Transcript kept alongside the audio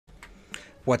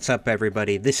What's up,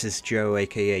 everybody? This is Joe,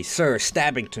 aka Sir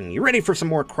Stabbington. You ready for some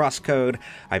more CrossCode?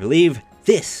 I believe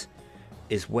this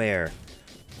is where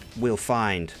we'll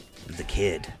find the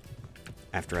kid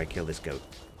after I kill this goat.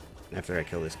 After I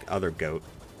kill this other goat,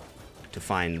 to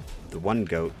find the one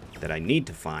goat that I need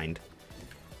to find,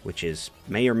 which is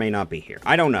may or may not be here.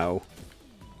 I don't know.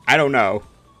 I don't know.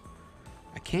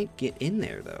 I can't get in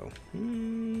there, though.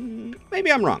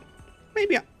 Maybe I'm wrong.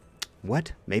 Maybe I...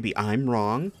 What? Maybe I'm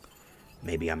wrong?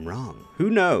 Maybe I'm wrong.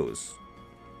 Who knows?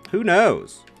 Who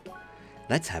knows?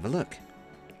 Let's have a look.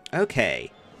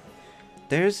 Okay.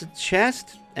 There's a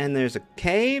chest, and there's a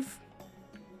cave.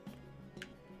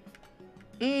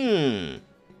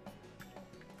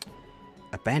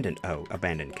 Abandoned. Oh,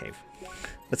 abandoned cave.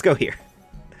 Let's go here.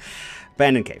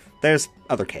 Abandoned cave. There's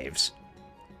other caves.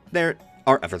 There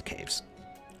are other caves.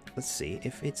 Let's see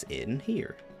if it's in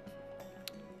here.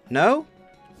 No?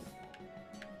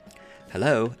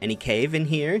 Hello? Any cave in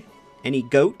here? Any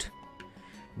goat?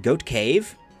 Goat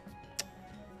cave?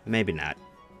 Maybe not.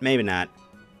 Maybe not.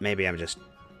 Maybe I'm just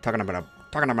talking about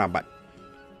butt.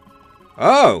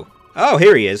 Oh! Oh,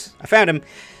 here he is. I found him.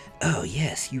 Oh,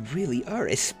 yes, you really are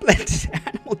a splendid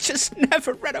animal. Just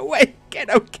never run away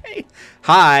again, okay?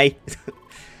 Hi.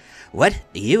 What?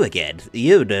 You again?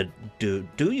 You, do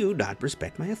you not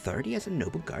respect my authority as a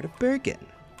noble guard of Bergen?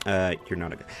 You're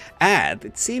not a...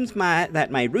 it seems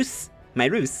that my ruse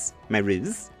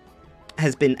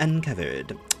has been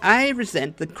uncovered. I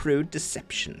resent the crude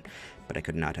deception, but I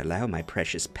could not allow my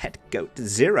precious pet goat,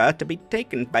 Zira, to be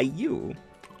taken by you.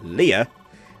 Leah?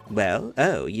 Well,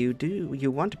 oh, you do?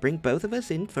 You want to bring both of us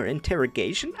in for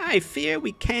interrogation? I fear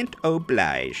we can't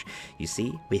oblige. You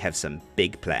see, we have some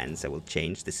big plans that will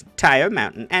change this entire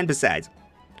mountain, and besides...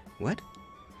 What?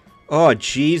 Oh,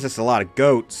 jeez, that's a lot of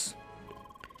goats.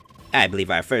 I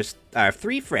believe our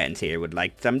three friends here would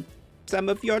like some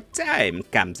of your time.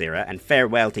 Come, Zira, and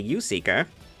farewell to you, Seeker.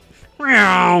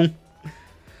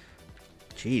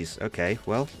 Jeez, okay,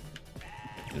 well...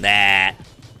 That.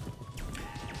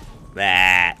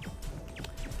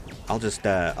 I'll just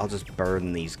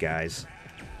burn these guys.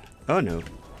 Oh no.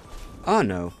 Oh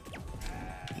no.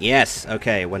 Yes,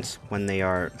 okay, when they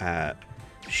are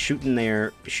shooting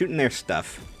their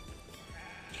stuff,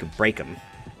 you can break them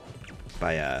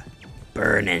by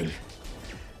burning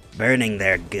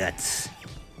their guts.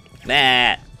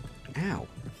 That. Ow.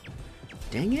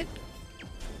 Dang it.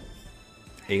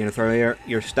 Are you gonna throw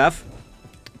your stuff?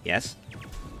 Yes.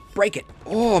 Break it.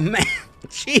 Oh man.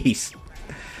 Jeez.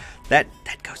 That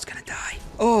goat's gonna die.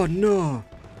 Oh no.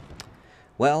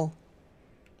 Well,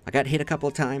 I got hit a couple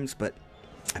of times, but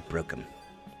I broke him.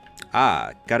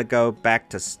 Gotta go back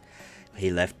to...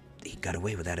 He got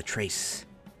away without a trace.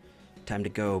 Time to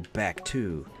go back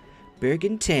to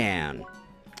Bergen Town.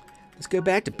 Let's go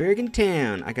back to Bergen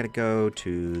Town. I gotta go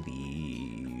to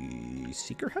the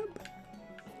Seeker Hub?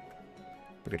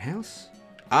 Bergen House?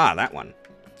 That one.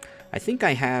 I think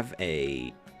I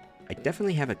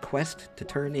definitely have a quest to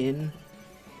turn in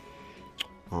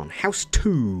on House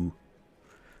 2.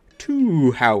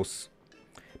 2 House.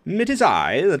 It is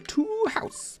I, the 2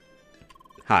 House.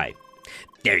 Hi.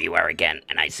 There you are again,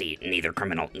 and I see neither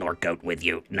criminal nor goat with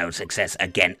you. No success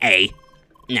again, eh?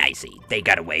 I see. They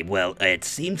got away. Well, it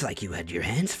seems like you had your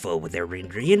hands full with their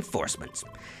reinforcements.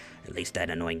 At least that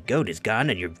annoying goat is gone,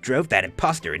 and you drove that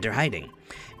imposter into hiding.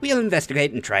 We'll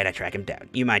investigate and try to track him down.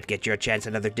 You might get your chance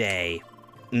another day.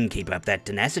 Keep up that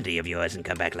tenacity of yours and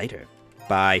come back later.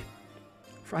 Bye.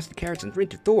 Frosted carrots and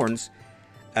winter thorns.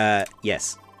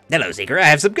 Yes. Hello, Seeker. I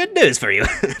have some good news for you.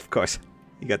 Of course.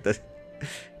 You got the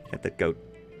goat.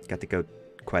 Got the goat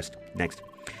quest. Next.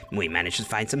 We managed to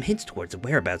find some hints towards the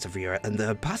whereabouts of the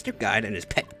imposter guide and his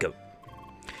pet goat.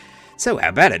 So, how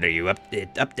about it? Are you up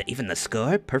to even the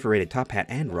score? Perforated top hat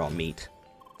and raw meat.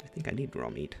 I think I need raw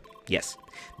meat. Yes.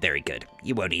 Very good.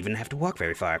 You won't even have to walk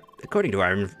very far. According to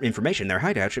our information, their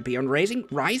hideout should be on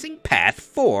Rising Path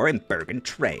 4 in Bergen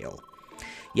Trail.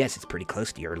 Yes, it's pretty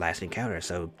close to your last encounter,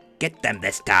 so get them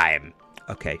this time.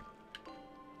 Okay.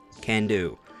 Can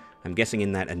do. I'm guessing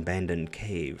in that abandoned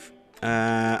cave.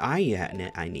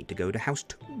 I need to go to House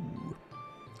 2.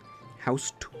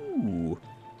 House 2.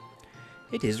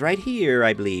 It is right here,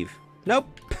 I believe.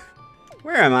 Nope.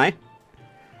 Where am I?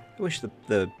 I wish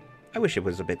I wish it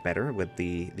was a bit better with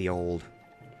the old...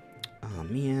 Oh,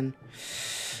 man.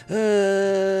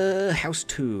 House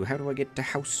 2. How do I get to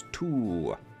House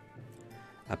 2?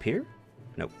 Up here?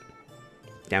 Nope.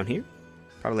 Down here?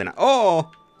 Probably not.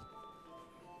 Oh!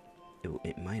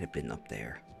 It might have been up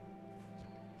there.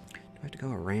 Do I have to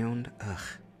go around? Ugh.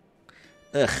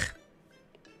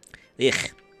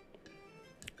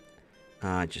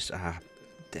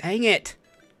 Dang it!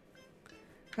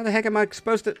 How the heck am I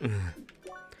supposed to...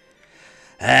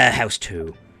 House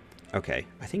 2. Okay,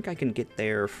 I think I can get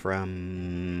there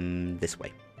from this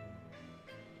way.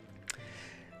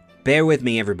 Bear with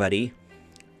me, everybody.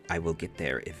 I will get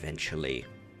there eventually.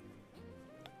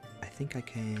 I think I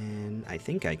can. I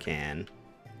think I can.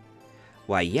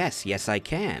 Why, yes, yes I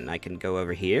can. I can go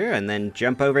over here and then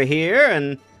jump over here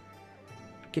and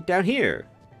get down here.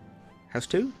 House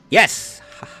 2? Yes!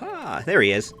 Haha, there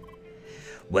he is.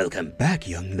 Welcome back,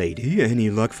 young lady. Any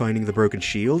luck finding the broken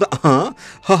shield? Uh-huh.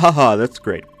 Ha ha ha, that's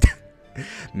great.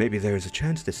 Maybe there's a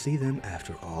chance to see them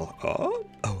after all.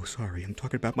 Oh, sorry, I'm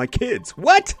talking about my kids.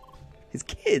 What? His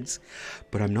kids?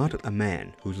 But I'm not a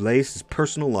man who lays his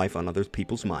personal life on other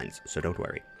people's minds, so don't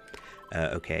worry.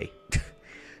 Okay.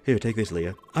 Here, take this,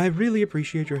 Leah. I really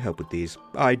appreciate your help with these.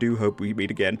 I do hope we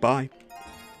meet again. Bye.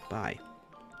 Bye.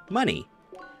 Money.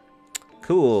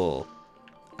 Cool.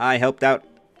 I helped out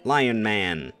Lion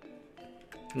Man.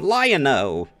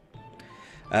 Lion-O.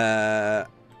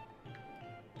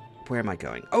 Where am I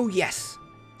going? Oh, yes.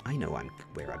 I know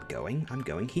where I'm going. I'm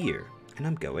going here. And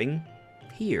I'm going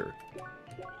here.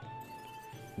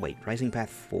 Wait, Rising Path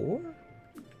 4?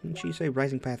 Didn't she say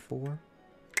Rising Path 4?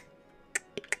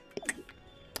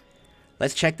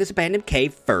 Let's check this abandoned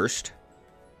cave first.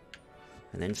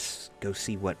 And then go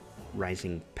see what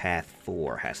Rising Path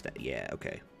 4 has to... Yeah,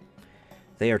 okay.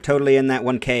 They are totally in that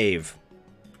one cave.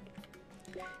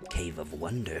 Cave of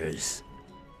Wonders.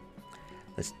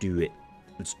 Let's do it.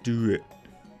 Let's do it.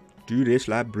 Do this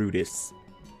like Brutus.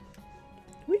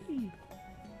 Whee!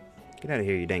 Get out of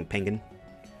here, you dang penguin.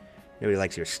 Nobody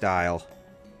likes your style.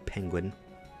 Penguin.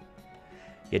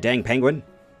 You dang penguin.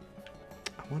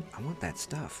 I want that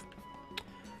stuff.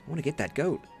 I want to get that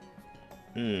goat.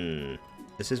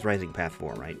 This is Rising Path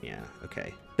 4, right? Yeah,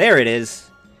 okay. There it is!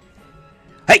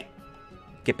 Hey!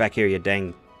 Get back here, you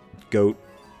dang goat.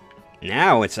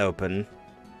 Now it's open.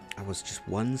 I was just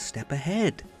one step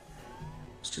ahead.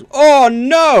 Oh,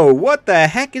 no! What the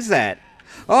heck is that?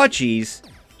 Oh, jeez.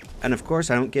 And, of course,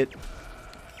 I don't get...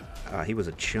 he was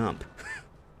a chump.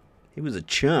 He was a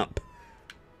chump.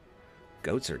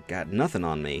 Goats are got nothing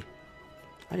on me.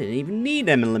 I didn't even need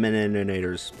them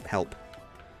eliminators' help.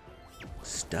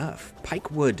 Stuff.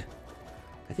 Pike wood.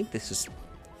 I think this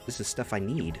is stuff I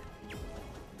need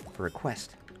for a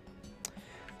quest.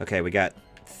 Okay, we got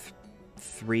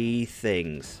 3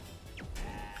 things.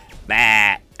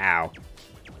 Bah! Ow.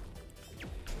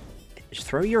 Just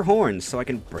throw your horns so I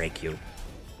can break you.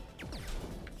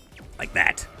 Like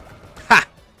that. Ha!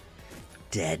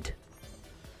 Dead.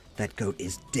 That goat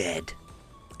is dead.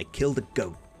 I killed a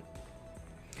goat.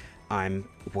 I'm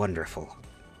wonderful.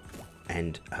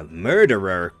 And a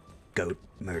murderer. Goat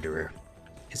murderer.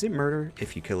 Is it murder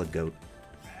if you kill a goat?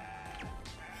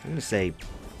 I'm gonna say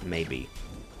maybe.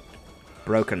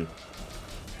 Broken.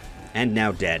 And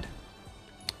now dead.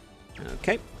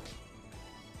 Okay.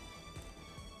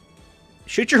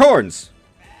 Shoot your horns!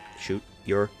 Shoot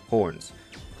your horns.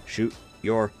 Shoot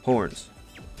your horns.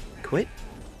 Quit.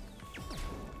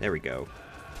 There we go.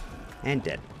 And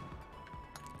dead.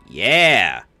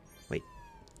 Yeah! Wait.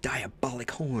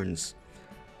 Diabolic horns.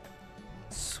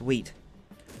 Sweet.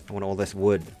 I want all this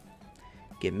wood.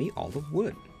 Give me all the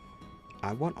wood.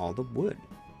 I want all the wood.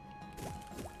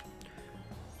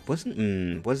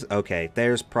 Okay,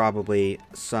 there's probably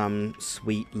some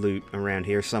sweet loot around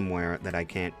here somewhere that I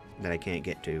can't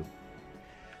get to.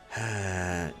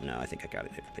 No, I think I got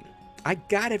everything. I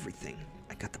got everything.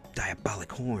 I got the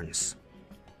diabolic horns.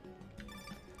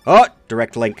 Oh,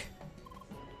 direct link.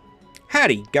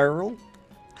 Howdy, girl.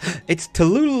 It's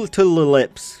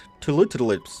Tulululips.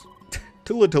 Tulululips.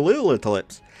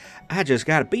 Tulululips. I just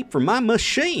got a beep from my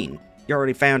machine. You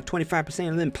already found 25%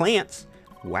 of them plants.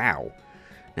 Wow.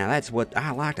 Now that's what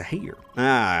I like to hear.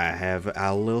 I have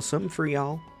a little something for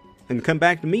y'all. And come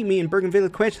back to meet me in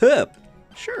Bergenville Quest Hub.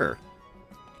 Sure.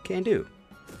 Can do.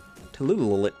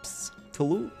 Tulululips.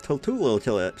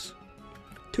 Tulululips.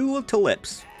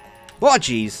 Tulululips. Oh,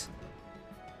 jeez.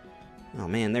 Oh,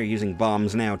 man, they're using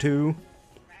bombs now, too.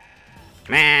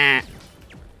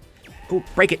 Oh,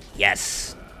 break it.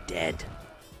 Yes. Dead.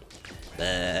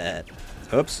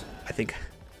 Oops. I think...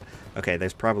 Okay,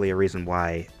 there's probably a reason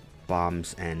why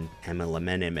bombs and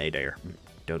eliminator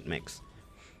don't mix.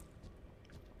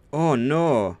 Oh,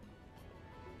 no.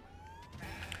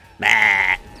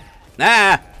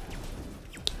 Ah!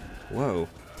 Whoa.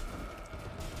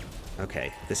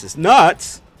 Okay, this is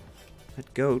nuts!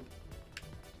 That goat.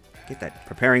 Get that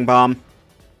preparing bomb.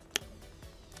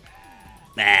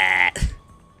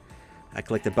 I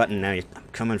clicked the button, now I'm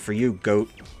coming for you, goat.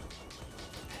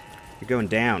 You're going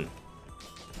down.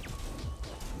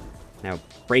 Now,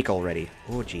 break already.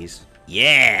 Oh, jeez.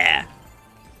 Yeah!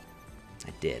 I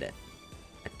did it.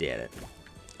 I did it.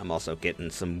 I'm also getting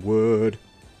some wood.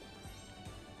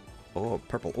 Oh,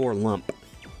 purple ore lump.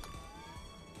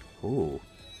 Ooh.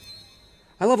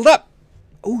 I leveled up!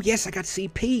 Oh, yes, I got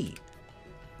CP.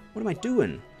 What am I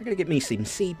doing? I gotta get me some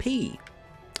CP.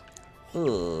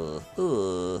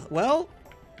 Well,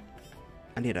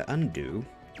 I need to undo.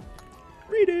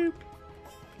 Redo.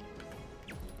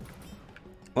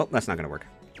 Well, that's not gonna work.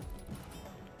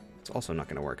 It's also not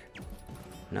gonna work.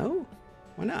 No?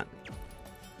 Why not?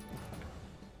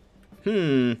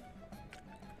 Can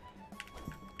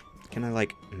I,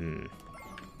 like,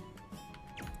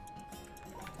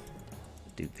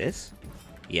 do this?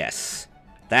 Yes.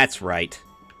 That's right.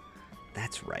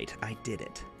 That's right. I did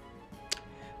it.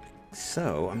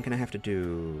 So, I'm gonna have to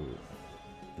do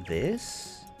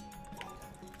this.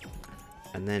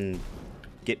 And then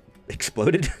get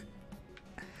exploded.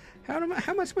 How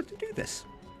am I supposed to do this?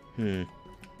 Ooh,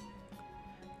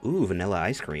 vanilla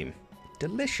ice cream.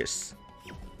 Delicious.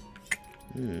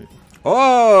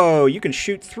 Oh, you can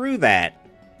shoot through that.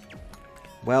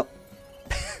 Well,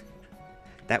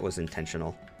 that was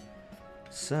intentional.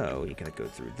 So, you gotta go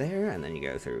through there, and then you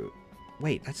go through...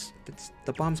 Wait, that's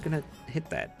the bomb's gonna hit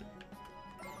that.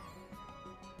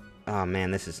 Oh,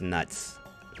 man, this is nuts.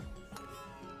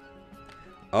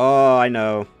 Oh, I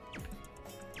know.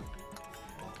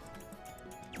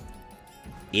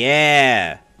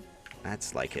 Yeah!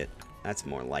 That's like it. That's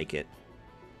more like it.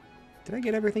 Did I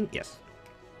get everything? Yes.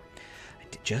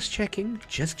 Just checking.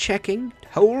 Just checking.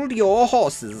 Hold your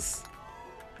horses.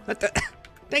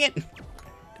 Dang it.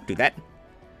 Don't do that.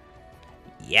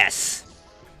 Yes.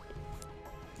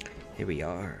 Here we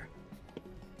are.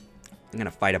 I'm gonna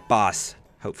fight a boss,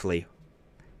 hopefully.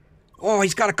 Oh,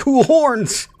 he's got a cool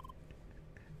horns!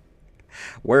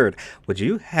 Word, would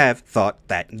you have thought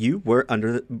that you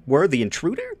were the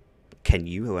intruder? Can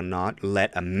you not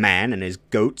let a man and his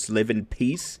goats live in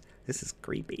peace? This is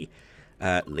creepy.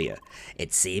 Leah,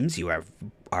 it seems you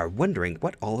are wondering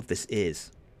what all of this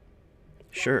is.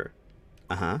 Sure.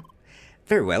 Uh-huh.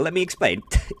 Very well, let me explain.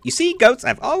 You see, goats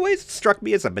have always struck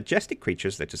me as majestic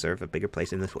creatures that deserve a bigger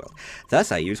place in this world.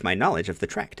 Thus, I use my knowledge of the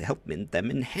track to help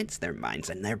them enhance their minds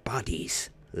and their bodies.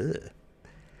 Ugh.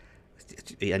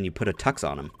 And you put a tux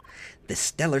on them. The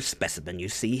stellar specimen you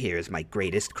see here is my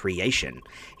greatest creation.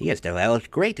 He has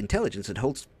developed great intelligence and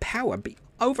holds power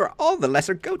over all the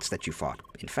lesser goats that you fought.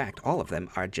 In fact, all of them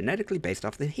are genetically based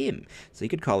off of him, so you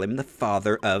could call him the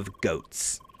father of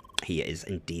goats. He is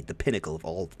indeed the pinnacle of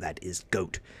all that is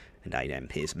goat, and I am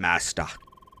his master.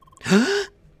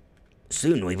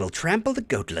 Soon we will trample the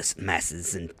goatless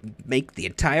masses and make the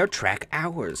entire track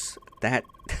ours.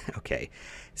 Okay.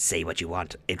 Say what you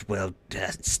want. It will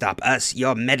stop us.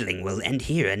 Your meddling will end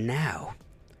here and now.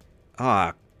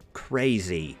 Ah,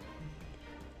 crazy.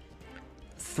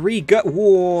 3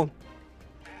 war.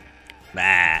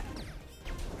 Ah.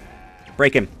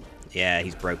 Break him. Yeah,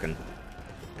 he's broken.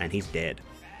 And he's dead.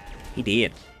 He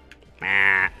did.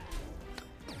 Ah.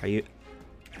 Are you...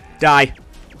 Die!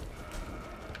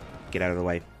 Get out of the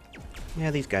way.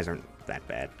 Yeah, these guys aren't that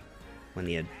bad. When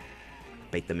you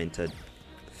bait them into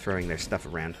throwing their stuff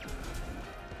around.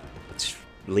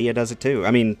 Leah does it too.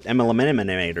 I mean,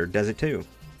 Eliminator does it too.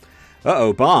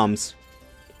 Uh-oh, bombs.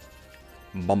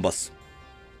 Bombus.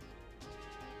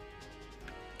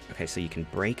 Okay, so you can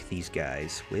break these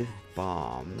guys with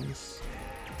bombs.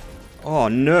 Oh,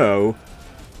 no.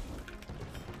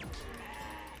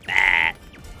 Ah.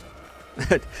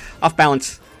 Off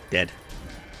balance. Dead.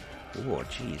 Oh,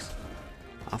 jeez.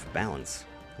 Off balance.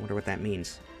 I wonder what that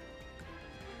means.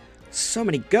 So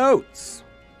many goats!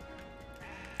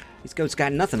 These goats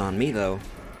got nothing on me, though.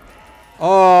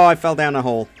 Oh, I fell down a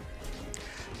hole.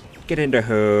 Get into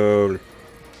hole.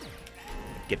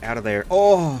 Get out of there.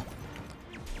 Oh!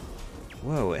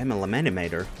 Whoa,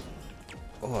 Eliminator.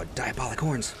 Oh, diabolic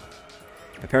horns.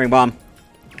 Preparing bomb.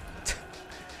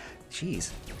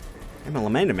 Jeez.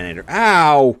 Eliminator.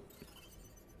 Ow!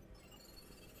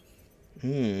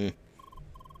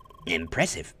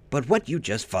 Impressive. But what you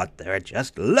just fought there are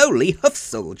just lowly hoof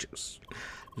soldiers.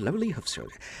 Lowly hoof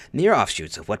soldiers. Mere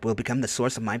offshoots of what will become the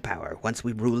source of my power once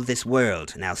we rule this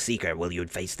world. Now, Seeker, will you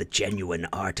face the genuine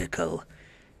article?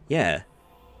 Yeah.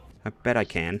 I bet I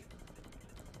can.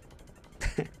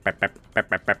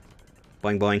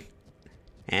 Boing boing.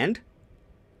 And?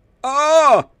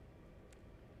 Oh!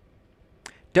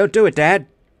 Don't do it, Dad.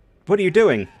 What are you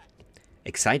doing?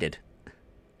 Excited.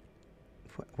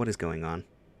 What is going on?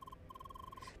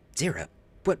 Zero,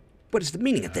 what is the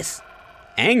meaning of this?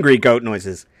 Angry goat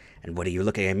noises. And what are you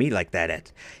looking at me like that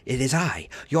at? It is I,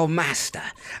 your master.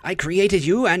 I created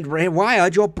you and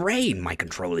rewired your brain. My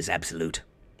control is absolute.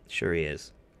 Sure he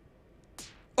is.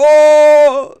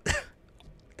 Oh!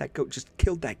 That goat just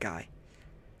killed that guy.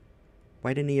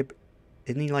 Why didn't he...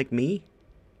 Isn't he like me?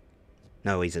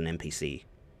 No, he's an NPC.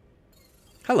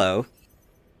 Hello.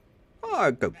 Oh,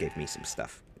 our goat gave me some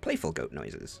stuff. Playful goat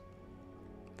noises.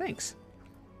 Thanks.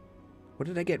 What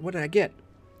did I get? What did I get?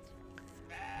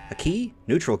 A key?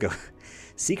 Neutral goat.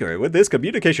 Seeker, with this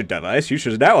communication device, you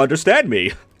should now understand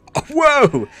me. Oh,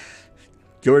 whoa!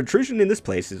 Your intrusion in this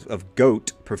place of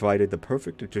goat provided the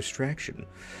perfect distraction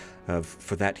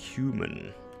for that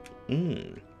human.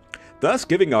 Thus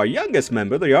giving our youngest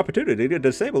member the opportunity to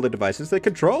disable the devices that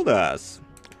controlled us.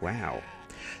 Wow.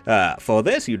 For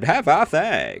this, you'd have our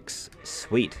thanks.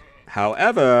 Sweet.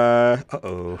 However...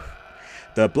 Uh-oh.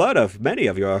 The blood of many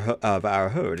of our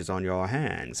herd is on your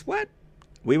hands. What?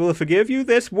 We will forgive you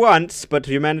this once, but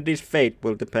humanity's fate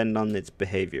will depend on its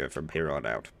behavior from here on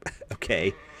out.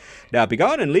 Okay. Now be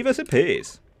gone and leave us in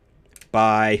peace.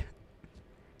 Bye.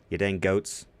 You dang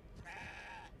goats.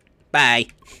 Bye.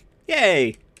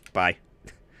 Yay. Bye.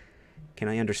 Can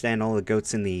I understand all the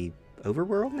goats in the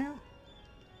overworld now?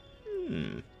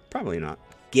 Probably not.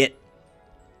 Get.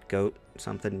 Goat.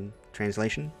 Something.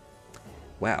 Translation.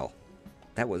 Wow.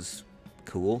 That was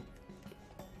cool.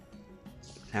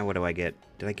 Now what do I get?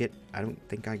 Did I get... I don't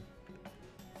think I...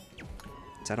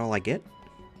 Is that all I get?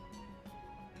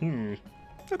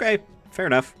 Okay. Fair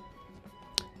enough.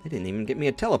 They didn't even get me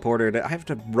a teleporter. I have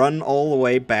to run all the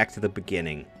way back to the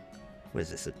beginning. What is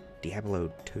this? A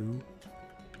Diablo 2?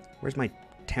 Where's my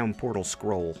town portal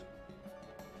scroll?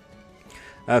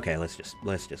 Okay, let's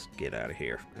just get out of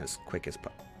here as quick as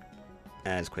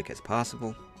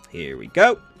possible. Here we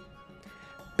go.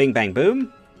 Bing bang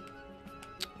boom.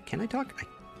 Can I talk? I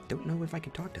don't know if I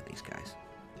can talk to these guys.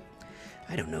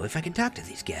 I don't know if I can talk to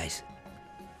these guys.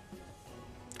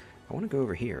 I want to go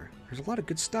over here. There's a lot of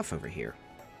good stuff over here.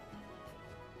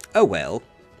 Oh well.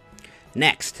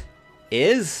 Next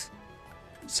is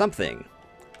something.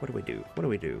 What do we do? What do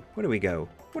we do? Where do we go?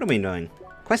 What are we doing?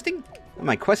 Questing? Am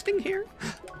I questing here?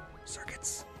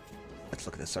 Circuits. Let's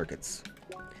look at the circuits.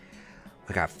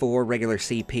 We got 4 regular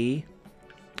CP.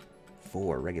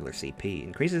 4 regular CP.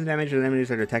 Increases the damage of enemies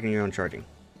that are attacking you on charging.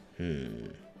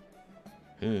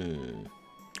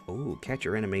 Ooh, catch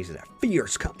your enemies in a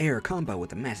fierce air combo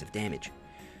with a massive damage.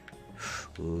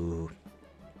 Ooh.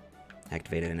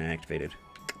 Activated and inactivated.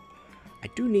 I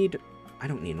don't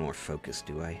need more focus,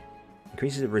 do I?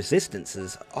 Increases the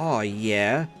resistances. Oh,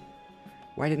 yeah.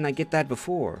 Why didn't I get that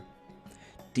before?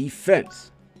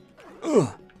 Defense.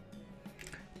 Ugh.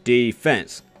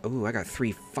 Defense. Ooh, I got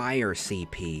 3 fire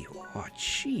CP. Oh,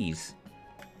 jeez.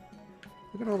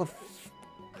 Look at all the...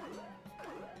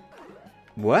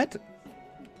 What?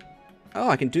 Oh,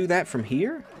 I can do that from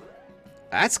here?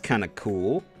 That's kind of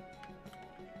cool.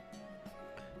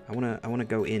 I wanna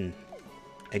go in.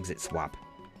 Exit swap.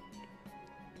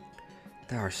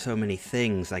 There are so many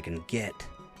things I can get.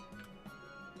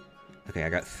 Okay, I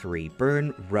got 3.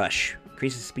 Burn, rush.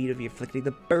 Increases the speed of the inflicting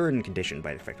the burn condition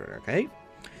by the effector. Okay.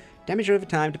 Damage over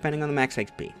time depending on the max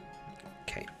XP.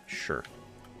 Okay, sure.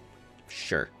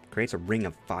 Sure. Creates a ring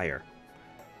of fire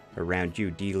around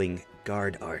you, dealing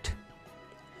guard art.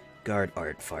 Guard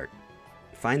art fart.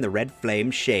 Find the red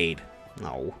flame shade.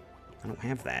 No, I don't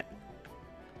have that.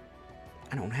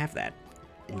 I don't have that.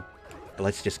 And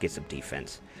let's just get some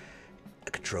defense.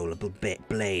 A controllable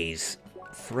blaze.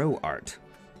 Throw art.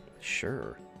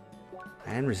 Sure.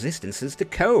 And resistances to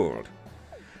cold.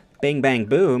 Bing bang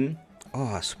boom.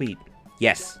 Oh, sweet.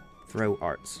 Yes. Throw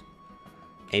arts.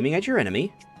 Aiming at your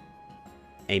enemy.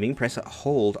 Aiming, press a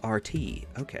hold RT.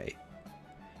 Okay.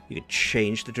 You can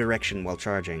change the direction while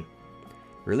charging.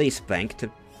 Release bank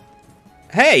to...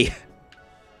 Hey!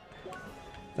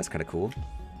 That's kind of cool.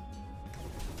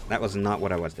 That was not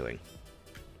what I was doing.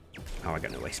 Oh, I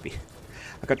got no SP.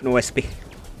 I got no SP.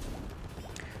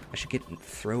 I should get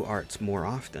throw arts more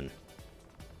often.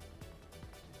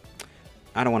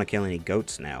 I don't want to kill any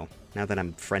goats now. Now that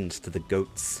I'm friends to the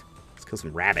goats. Let's kill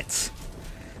some rabbits.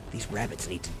 These rabbits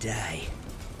need to die.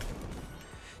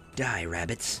 Die,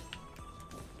 rabbits.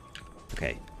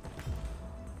 Okay.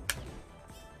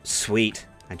 Sweet.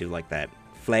 I do like that.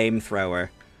 Flamethrower.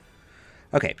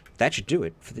 Okay, that should do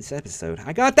it for this episode.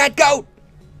 I got that goat!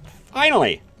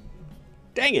 Finally!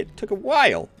 Dang it, took a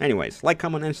while. Anyways, like,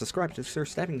 comment, and subscribe to Sir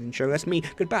Stabbington Show. That's me.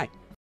 Goodbye.